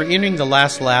back and we're entering the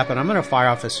last lap, and I'm going to fire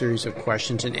off a series of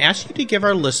questions and ask you to give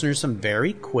our listeners some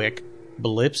very quick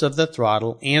blips of the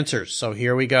throttle answers. So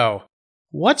here we go.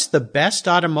 What's the best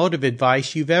automotive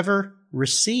advice you've ever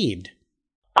received?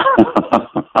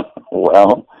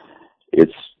 Well, this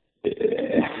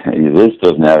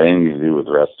doesn't have anything to do with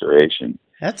restoration.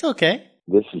 That's okay.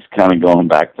 This is kind of going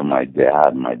back to my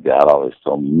dad. My dad always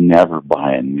told me, never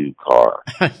buy a new car.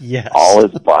 Yes.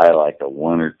 Always buy like a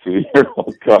 1 or 2 year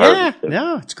old car. Yeah,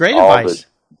 no, it's great advice.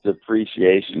 The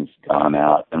depreciation's gone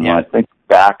out. And when I think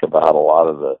back about a lot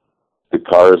of the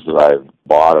cars that I've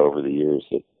bought over the years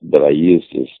that I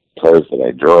used as cars that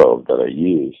I drove, that I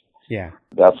used,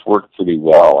 that's worked pretty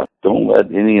well. Don't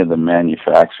let any of the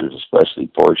manufacturers,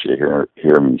 especially Porsche,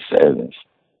 hear me say this,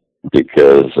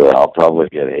 because I'll probably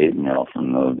get hate mail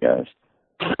from those guys.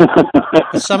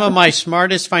 Some of my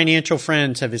smartest financial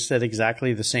friends have said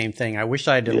exactly the same thing. I wish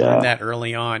I had learned that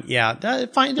early on. Yeah,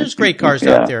 there's great cars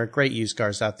out there, great used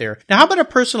cars out there. Now, how about a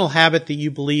personal habit that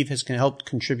you believe has helped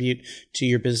contribute to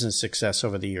your business success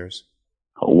over the years?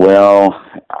 Well,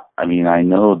 I mean, I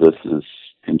know this has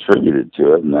contributed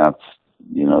to it, and that's,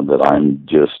 that I'm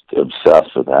just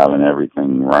obsessed with having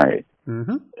everything right.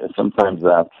 Mm-hmm. Sometimes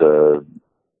that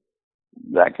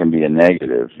can be a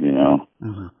negative,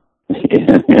 mm-hmm.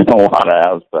 in a lot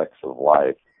of aspects of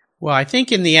life. Well, I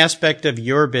think in the aspect of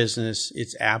your business,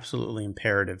 it's absolutely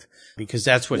imperative, because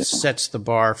that's what sets the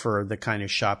bar for the kind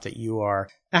of shop that you are.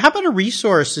 Now, how about a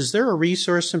resource? Is there a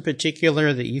resource in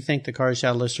particular that you think the Cars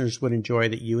Yeah listeners would enjoy,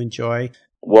 that you enjoy?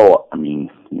 Well, I mean,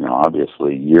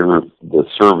 obviously the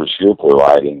service you're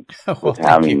providing with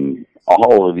having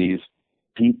all of these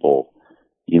people,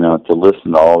 to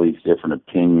listen to all these different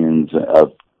opinions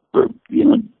of,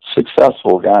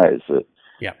 successful guys that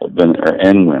have been,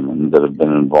 and women that have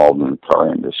been involved in the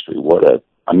car industry.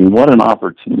 What an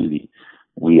opportunity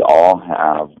we all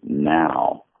have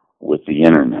now with the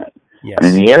internet. Yes.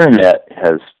 I mean, the internet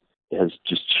has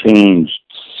just changed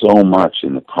so much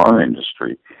in the car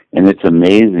industry, and it's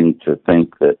amazing to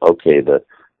think that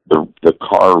the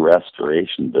car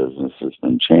restoration business has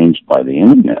been changed by the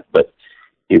internet, but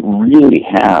it really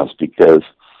has, because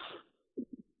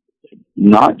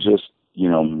not just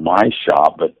my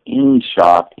shop, but any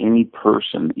shop, any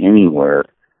person, anywhere,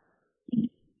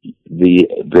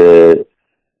 the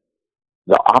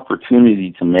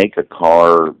opportunity to make a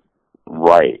car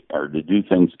right, or to do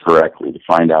things correctly, to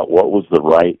find out what was the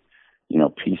right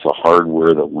piece of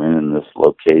hardware that went in this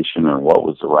location, or what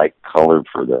was the right color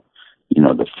for the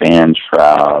fan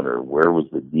shroud, or where was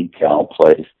the decal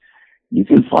placed. You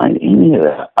can find any of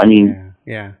that. I mean,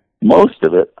 most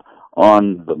of it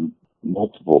on the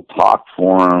multiple talk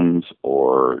forums,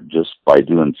 or just by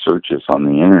doing searches on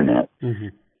the internet. Mm-hmm.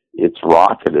 It's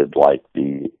rocketed like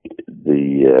the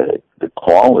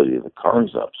quality of the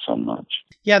cars up so much.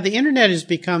 Yeah, the internet has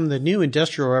become the new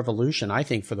industrial revolution, I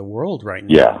think, for the world right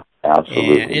now. Yeah,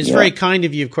 absolutely. And it's very kind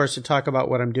of you, of course, to talk about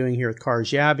what I'm doing here with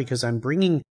Cars Yeah, because I'm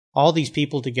bringing all these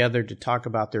people together to talk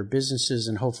about their businesses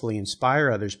and hopefully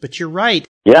inspire others. But you're right.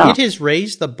 Yeah. It has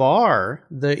raised the bar.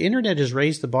 The internet has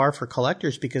raised the bar for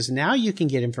collectors because now you can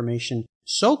get information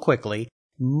so quickly.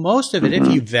 Most of it, if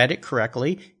you vet it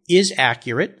correctly, is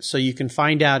accurate. So you can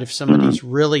find out if somebody's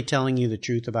really telling you the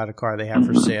truth about a car they have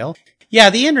for sale. Yeah,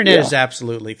 the internet is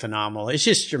absolutely phenomenal. It's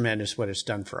just tremendous what it's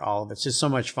done for all of us. It's just so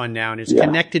much fun now, and it's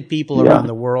connected people around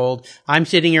the world. I'm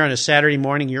sitting here on a Saturday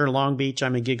morning. You're in Long Beach.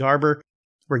 I'm in Gig Harbor.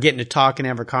 We're getting to talk and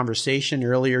have a conversation.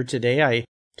 Earlier today, I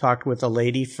talked with a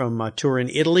lady from Turin,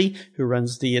 Italy, who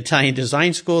runs the Italian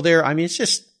design school there. I mean, it's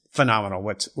just phenomenal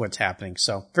what's happening.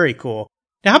 So very cool.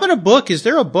 Now, how about a book? Is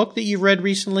there a book that you've read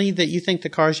recently that you think the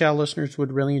Cars Yeah listeners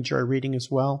would really enjoy reading as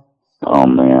well? Oh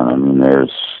man, I mean,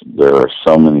 there are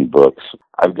so many books.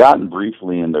 I've gotten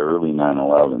briefly into early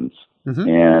 911s,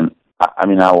 and I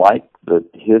mean, I like the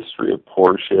history of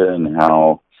Porsche and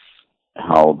how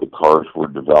the cars were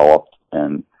developed,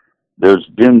 and there's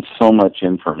been so much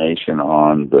information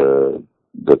on the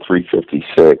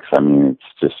 356. I mean,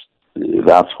 it's just,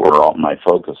 that's where my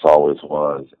focus always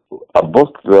was. A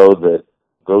book though that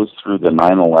goes through the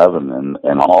 911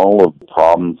 and all of the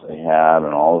problems they had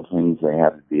and all the things they had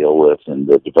to deal with and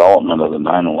the development of the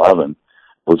 911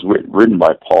 was written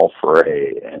by Paul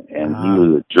Ferré, and he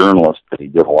was a journalist, but he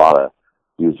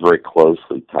was very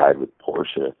closely tied with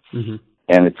Porsche.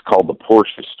 And it's called The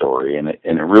Porsche Story, and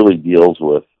it really deals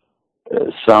with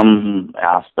some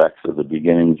aspects of the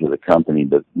beginnings of the company,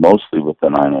 but mostly with the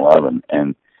 911.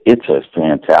 And it's a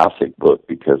fantastic book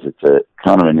because it's a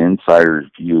kind of an insider's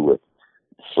view with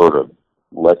sort of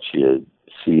lets you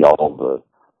see all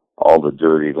the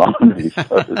dirty laundry,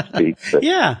 so to speak.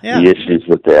 The issues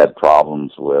that they had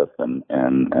problems with and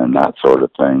that sort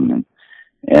of thing.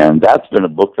 And that's been a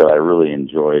book that I really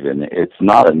enjoyed. And it's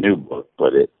not a new book,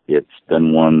 but it's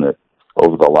been one that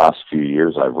over the last few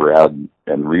years I've read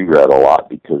and reread a lot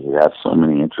because it has so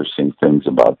many interesting things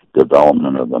about the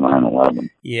development of the 911.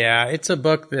 Yeah, it's a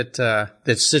book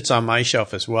that sits on my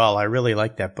shelf as well. I really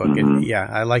like that book. And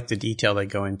I like the detail they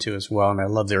go into as well, and I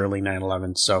love the early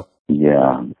 911s. So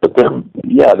but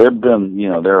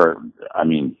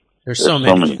there's so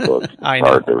many books. It's I know.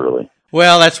 Hard to really.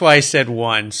 Well, that's why I said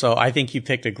one. So I think you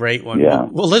picked a great one. Yeah.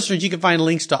 Well, listeners, you can find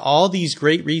links to all these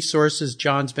great resources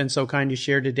John's been so kind to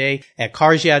share today at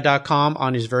carsyeah.com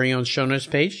on his very own show notes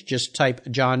page. Just type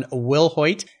John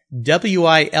Willhoite,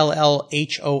 Willhoit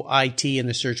in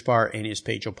the search bar, and his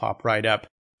page will pop right up.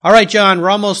 All right, John,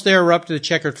 we're almost there. We're up to the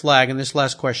checkered flag, and this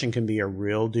last question can be a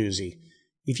real doozy.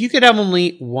 If you could have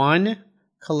only one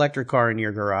collector car in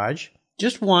your garage,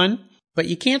 just one, but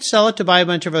you can't sell it to buy a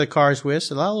bunch of other cars with,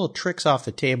 so a lot of little tricks off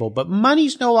the table. But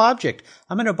money's no object.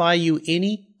 I'm going to buy you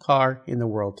any car in the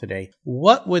world today.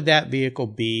 What would that vehicle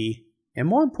be? And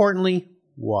more importantly,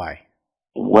 why?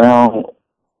 Well,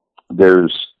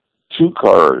 there's two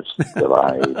cars that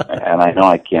and I know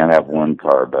I can't have one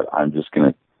car, but I'm just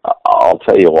going to, I'll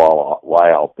tell you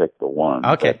why I'll pick the one.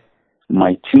 Okay. But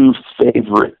my two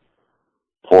favorite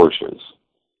Porsches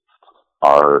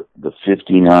are the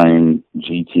 59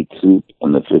 GT Coupe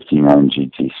and the 59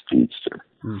 GT Speedster.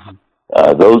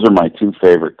 Those are my two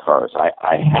favorite cars.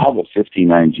 I have a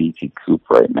 59 GT Coupe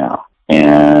right now,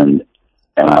 and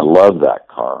I love that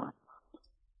car.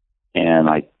 And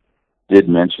I did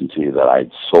mention to you that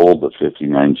I'd sold the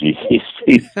 59 GT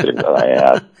Speedster that I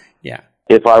had. Yeah.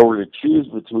 If I were to choose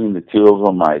between the two of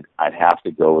them, I'd have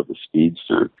to go with the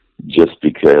Speedster just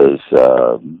because,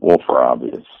 for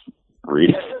obvious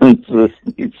reasons, the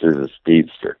Speedster's a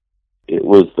Speedster. It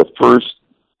was the first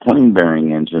plain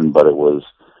bearing engine, but it was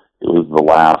the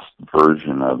last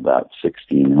version of that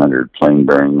 1600 plain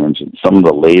bearing engine. Some of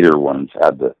the later ones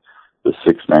had the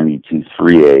 692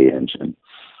 3A engine,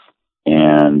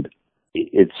 and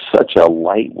it's such a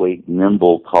lightweight,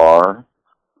 nimble car.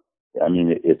 I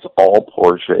mean, it's all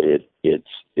Porsche.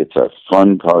 It's a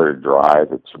fun car to drive.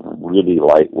 It's really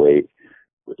lightweight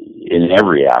in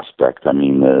every aspect. I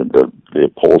mean, the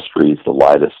upholstery is the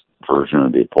lightest version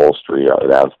of the upholstery.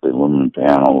 It has the aluminum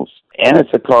panels. And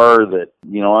it's a car that,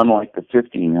 unlike the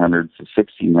 1500s, the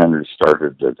 1600s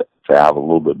started to have a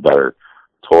little bit better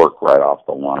torque right off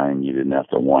the line. You didn't have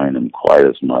to whine them quite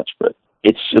as much, but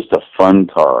it's just a fun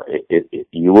car.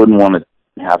 You wouldn't want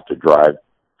to have to drive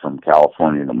from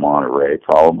California to Monterey,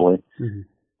 probably.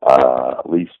 At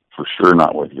least for sure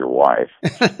not with your wife.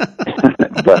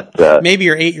 But maybe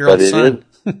your 8-year-old son.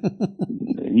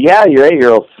 Yeah, your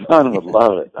 8-year-old son would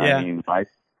love it. Yeah. I mean,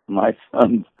 my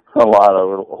son's a lot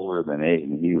older than 8,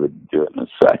 and he would do it in a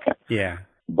second. Yeah.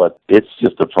 But it's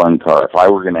just a fun car. If I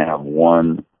were going to have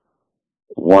one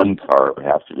car, it would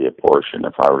have to be a Porsche. And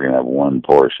if I were going to have one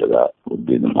Porsche, that would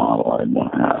be the model I'd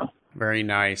want to have. Very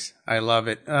nice. I love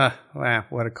it. Wow,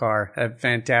 what a car.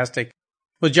 Fantastic.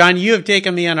 Well, John, you have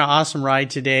taken me on an awesome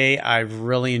ride today. I've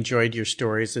really enjoyed your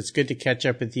stories. It's good to catch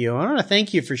up with you. I want to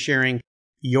thank you for sharing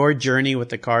your journey with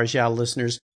the Cars Yeah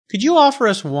listeners. Could you offer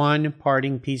us one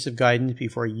parting piece of guidance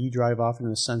before you drive off into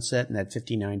the sunset in that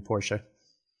 59 Porsche?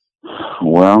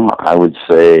 Well, I would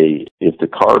say if the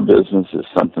car business is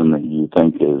something that you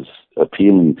think is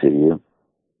appealing to you,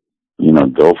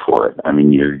 go for it. I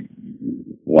mean,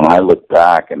 when I look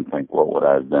back and think, what would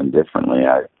I have done differently?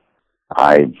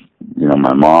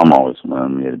 My mom always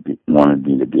wanted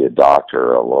me to be a doctor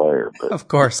or a lawyer, but of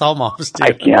course, all moms do.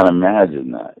 I can't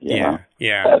imagine that. Yeah.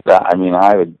 I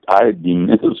would be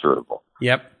miserable.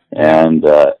 Yep. And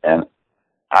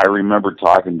I remember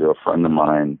talking to a friend of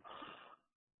mine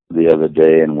the other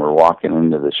day, and we're walking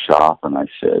into the shop, and I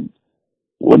said,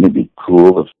 wouldn't it be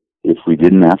cool if we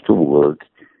didn't have to work,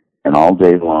 and all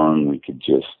day long we could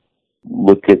just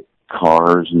look at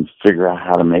cars and figure out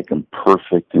how to make them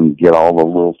perfect and get all the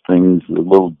little things, the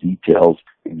little details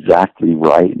exactly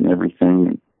right and everything.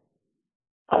 And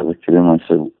I looked at him and I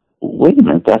said, wait a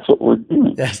minute, that's what we're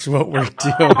doing. That's what we're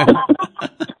doing.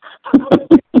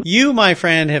 You, my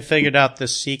friend, have figured out the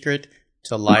secret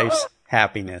to life's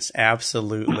happiness.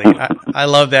 Absolutely. I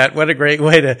love that. What a great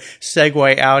way to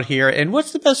segue out here. And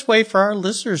what's the best way for our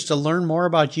listeners to learn more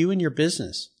about you and your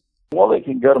business? Well, they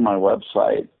can go to my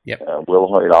website, yep.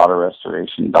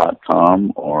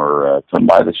 WillHoytAutoRestoration.com, or come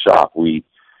by the shop. We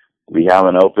have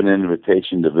an open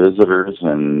invitation to visitors,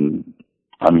 and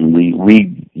I mean,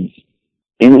 we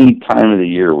any time of the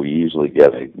year we usually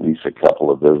get at least a couple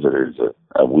of visitors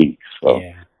a week. So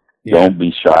don't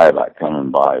be shy about coming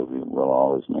by. We'll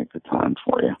always make the time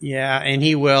for you. Yeah, and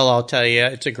he will. I'll tell you,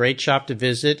 it's a great shop to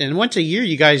visit. And once a year,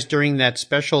 you guys during that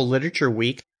special literature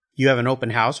week, you have an open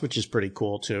house, which is pretty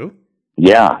cool too.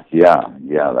 Yeah.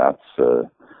 That's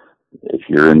if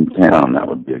you're in town, that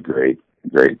would be a great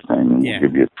thing. We'll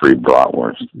give you a free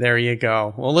bratwurst. There you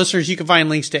go. Well, listeners, you can find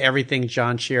links to everything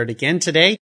John shared again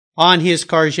today on his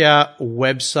Cars Yeah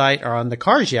website, or on the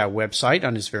Cars Yeah website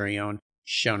on his very own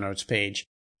show notes page.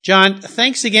 John,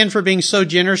 thanks again for being so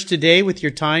generous today with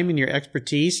your time and your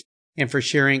expertise, and for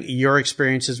sharing your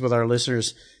experiences with our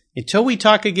listeners. Until we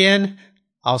talk again,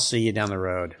 I'll see you down the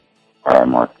road. All right,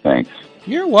 Mark. Thanks.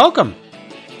 You're welcome.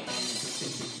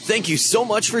 Thank you so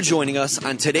much for joining us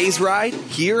on today's ride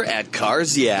here at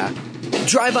Cars Yeah.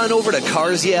 Drive on over to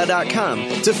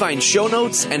carsyeah.com to find show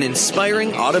notes and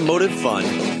inspiring automotive fun.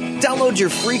 Download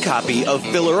your free copy of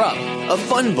Filler Up, a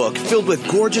fun book filled with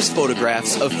gorgeous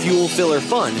photographs of fuel filler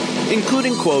fun,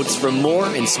 including quotes from more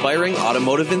inspiring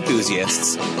automotive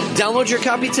enthusiasts. Download your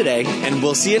copy today, and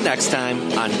we'll see you next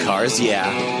time on Cars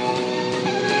Yeah.